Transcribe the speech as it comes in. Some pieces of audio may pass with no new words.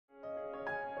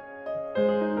Hi,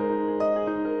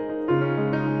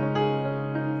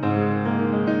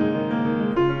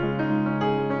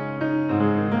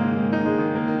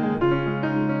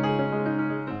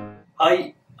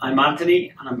 I'm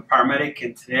Anthony and I'm a paramedic,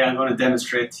 and today I'm going to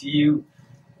demonstrate to you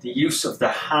the use of the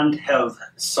handheld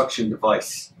suction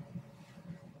device.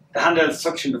 The handheld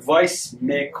suction device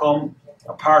may come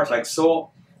apart like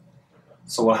so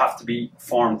will have to be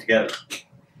formed together.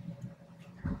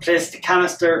 Place the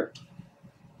canister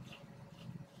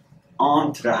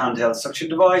onto the handheld suction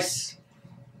device,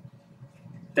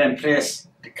 then place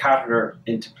the catheter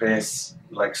into place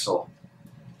like so.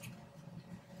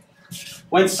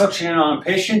 When suctioning on a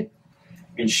patient,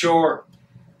 ensure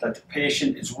that the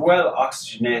patient is well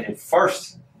oxygenated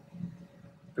first.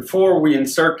 Before we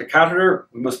insert the catheter,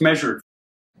 we must measure it.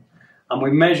 And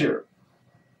we measure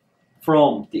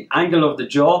from the angle of the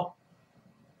jaw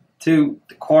to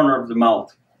the corner of the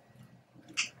mouth.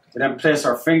 We then place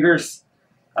our fingers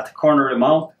at the corner of the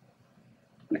mouth,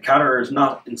 and the catheter is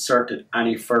not inserted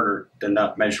any further than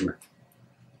that measurement.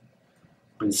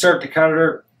 We insert the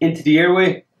catheter into the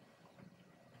airway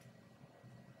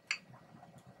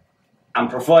and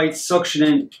provide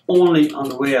suctioning only on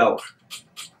the way out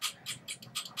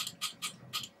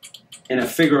in a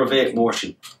figure of 8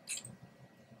 motion,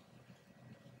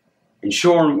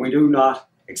 ensuring we do not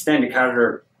extend the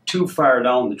catheter too far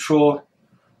down the throat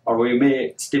or we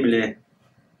may stimulate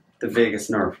the vagus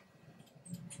nerve.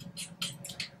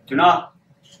 Do not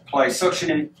apply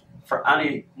suctioning for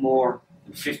any more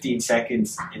than 15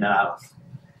 seconds in and out.